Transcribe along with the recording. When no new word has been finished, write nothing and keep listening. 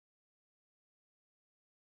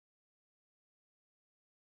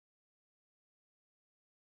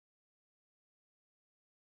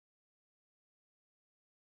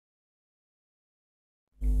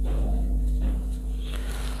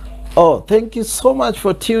Oh, thank you so much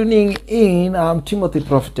for tuning in. I'm Timothy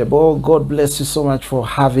Profitable. God bless you so much for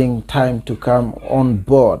having time to come on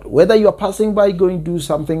board. Whether you are passing by, going to do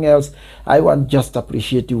something else, I want just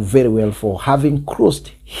appreciate you very well for having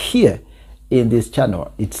crossed here in this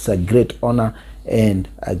channel. It's a great honor and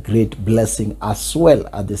a great blessing as well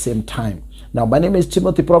at the same time. Now, my name is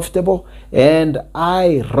Timothy Profitable and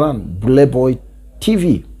I run Blevoy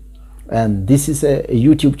TV. And this is a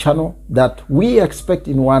YouTube channel that we expect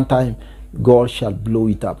in one time God shall blow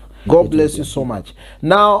it up. God bless you so much.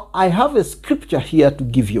 Now, I have a scripture here to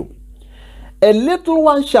give you. A little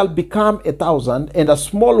one shall become 1,000, and a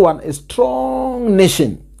small one a strong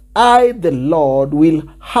nation. I, the Lord, will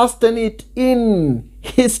hasten it in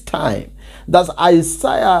his time. That's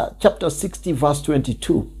Isaiah chapter 60, verse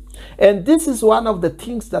 22. And this is one of the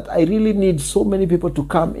things that I really need so many people to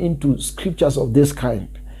come into scriptures of this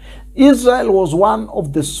kind. Israel was one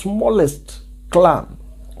of the smallest clan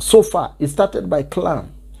so far. It started by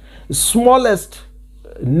clan. Smallest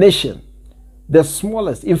nation. The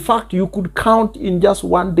smallest. In fact, you could count in just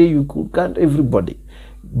one day, you could count everybody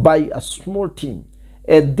by a small team.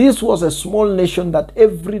 And this was a small nation that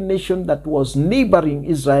every nation that was neighboring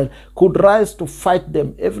Israel could rise to fight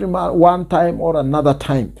them every one time or another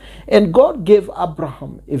time. And God gave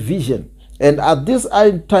Abraham a vision. And at this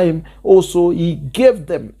time also, he gave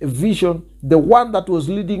them a vision, the one that was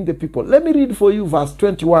leading the people. Let me read for you verse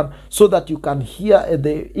 21 so that you can hear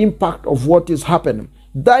the impact of what is happening.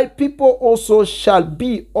 Thy people also shall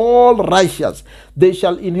be all righteous. They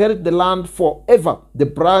shall inherit the land forever, the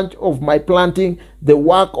branch of my planting, the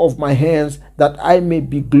work of my hands, that I may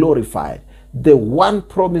be glorified. The one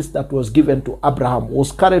promise that was given to Abraham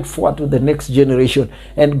was carried forward to the next generation.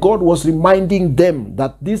 And God was reminding them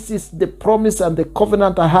that this is the promise and the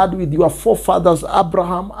covenant I had with your forefathers,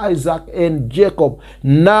 Abraham, Isaac, and Jacob.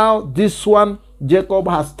 Now this one, Jacob,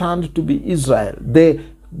 has turned to be Israel,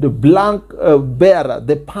 the blank bearer,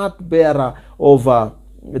 the part bearer of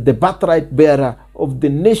the birthright bearer of the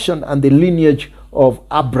nation and the lineage of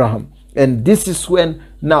Abraham. And this is when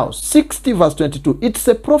now 60 verse 22, it's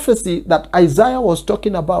a prophecy that Isaiah was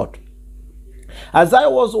talking about. Isaiah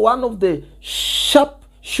was one of the sharp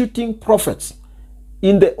shooting prophets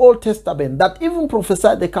in the Old Testament that even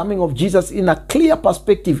prophesied the coming of Jesus in a clear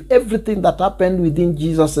perspective, everything that happened within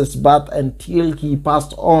Jesus' birth until he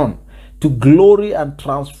passed on to glory and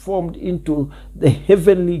transformed into the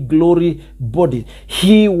heavenly glory body.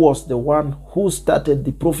 He was the one who started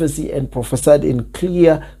the prophecy and prophesied in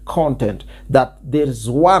clear content that there is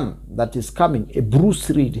one that is coming, a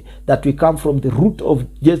Bruce Reed, that will come from the root of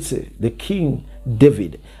Jesse, the King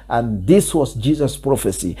David. And this was Jesus'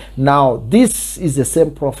 prophecy. Now, this is the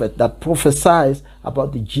same prophet that prophesies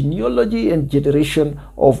about the genealogy and generation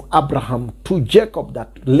of Abraham to Jacob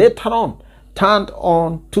that later on turned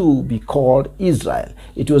on to be called Israel.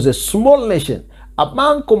 It was a small nation.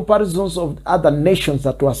 Among comparisons of other nations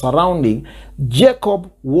that were surrounding,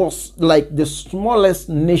 Jacob was like the smallest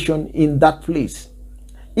nation in that place.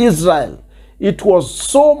 Israel, it was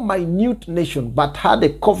so minute nation but had a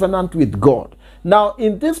covenant with God. Now,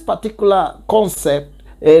 in this particular concept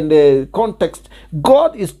and context,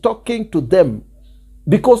 God is talking to them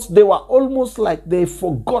because they were almost like they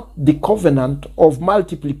forgot the covenant of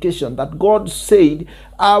multiplication that God said,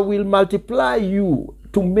 I will multiply you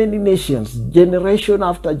to many nations, generation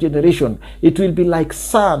after generation. It will be like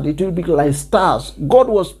sand, it will be like stars. God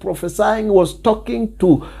was prophesying, was talking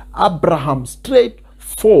to Abraham straight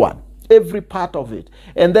forward, every part of it.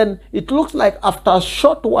 And then it looks like after a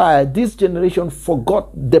short while, this generation forgot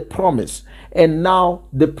the promise. And now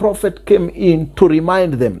the prophet came in to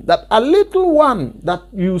remind them that a little one that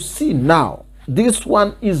you see now, this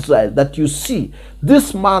one Israel that you see,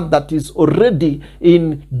 this man that is already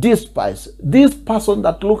in despise, this person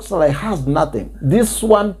that looks like has nothing, this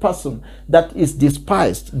one person that is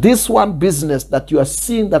despised, this one business that you are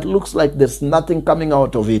seeing that looks like there's nothing coming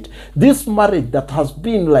out of it, this marriage that has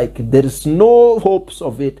been like there is no hopes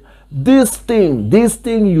of it, this thing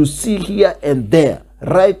you see here and there.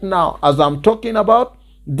 Right now, as I'm talking about,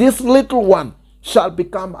 this little one shall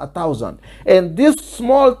become 1,000. And this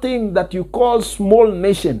small thing that you call small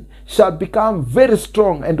nation shall become very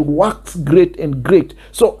strong and wax great and great.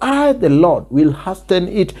 So I, the Lord, will hasten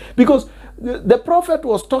it. Because the prophet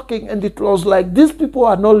was talking and it was like, these people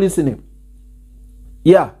are not listening.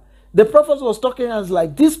 Yeah. The prophet was talking and was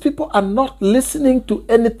like, these people are not listening to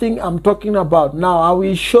anything I'm talking about. Now I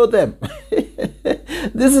will show them.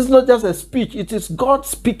 This is not just a speech, it is God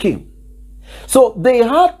speaking. So they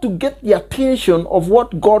had to get the attention of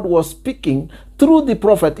what God was speaking through the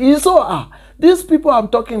prophet. He saw, These people I'm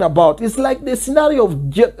talking about, it's like the scenario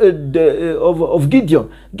of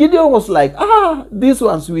Gideon. Gideon was like, these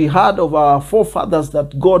ones we heard of our forefathers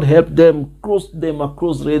that God helped them, crossed them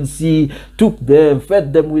across Red Sea, took them,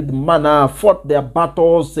 fed them with manna, fought their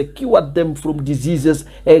battles, secured them from diseases,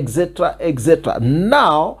 etc., etc.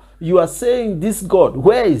 Now, you are saying this God,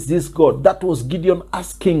 where is this God? That was Gideon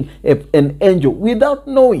asking an angel without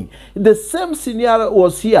knowing. The same scenario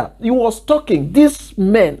was here. He was talking. This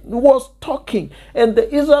man was talking. And the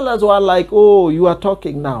Israelites were like, oh, you are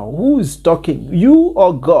talking now. Who is talking? You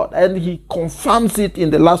or God? And he confirms it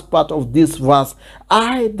in the last part of this verse.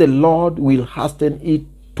 I, the Lord, will hasten it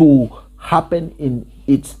to happen in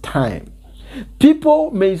its time.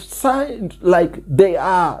 People may sound like they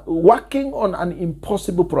are working on an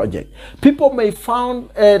impossible project. People may found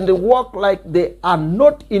and work like they are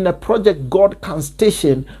not in a project God can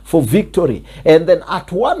station for victory. And then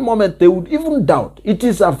at one moment they would even doubt. It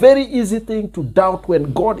is a very easy thing to doubt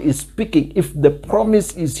when God is speaking if the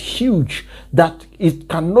promise is huge that it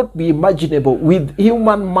cannot be imaginable with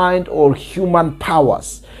human mind or human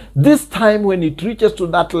powers. This time when it reaches to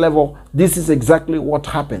that level, this is exactly what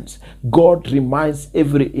happens. God reminds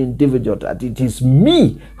every individual that it is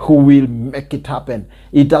me who will make it happen.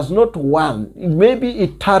 It does not want. Maybe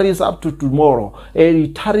it tarries up to tomorrow, and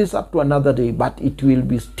it tarries up to another day, but it will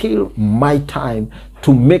be still my time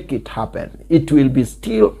to make it happen. It will be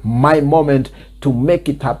still my moment to make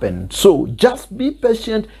it happen. So just be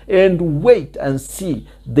patient and wait and see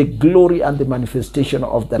the glory and the manifestation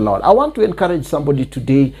of the Lord. I want to encourage somebody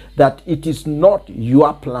today that it is not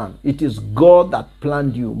your plan. It is God that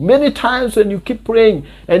planned you. Many times when you keep praying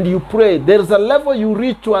and you pray, there is a level you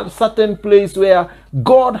reach to a certain place where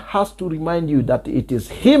God has to remind you that it is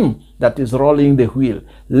Him that is rolling the wheel.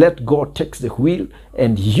 Let God take the wheel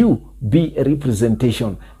and you be a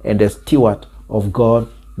representation and a steward of God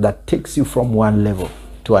that takes you from one level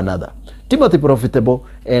to another. Timothy Profitable,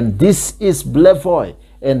 and this is Blevoy,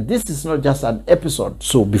 and this is not just an episode.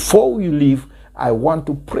 So before you leave, I want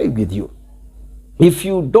to pray with you. If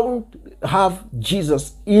you don't have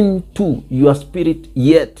Jesus into your spirit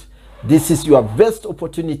yet, this is your best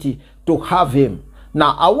opportunity to have Him.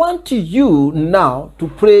 Now, I want you now to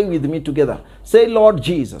pray with me together. Say, Lord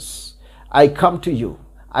Jesus, I come to you.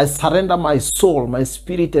 I surrender my soul, my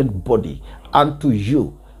spirit and body unto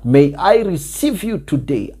you. May I receive you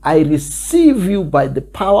today. I receive you by the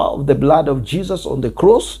power of the blood of Jesus on the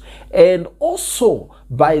cross, and also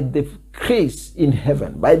by the grace in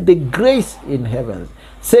heaven, by the grace in heaven.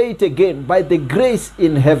 Say it again, by the grace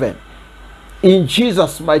in heaven. In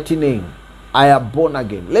Jesus' mighty name, I am born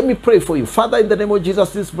again. Let me pray for you. Father, in the name of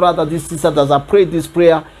Jesus, this brother, this sister, as I pray this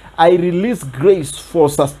prayer, I release grace for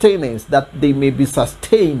sustenance, that they may be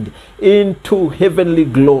sustained into heavenly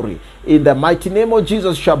glory. In the mighty name of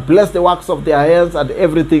Jesus, shall bless the works of their hands and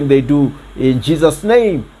everything they do. In Jesus'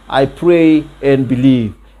 name, I pray and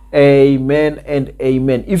believe. Amen and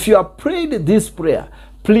amen. If you have prayed this prayer,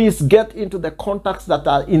 please get into the contacts that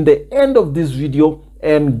are in the end of this video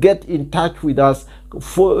and get in touch with us.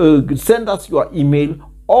 Send us your email,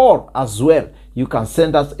 or as well, you can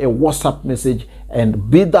send us a WhatsApp message, and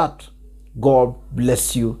be that God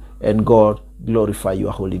bless you and God glorify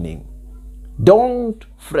your holy name. Don't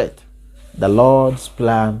fret. The Lord's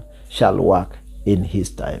plan shall work in His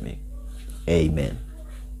timing. Amen.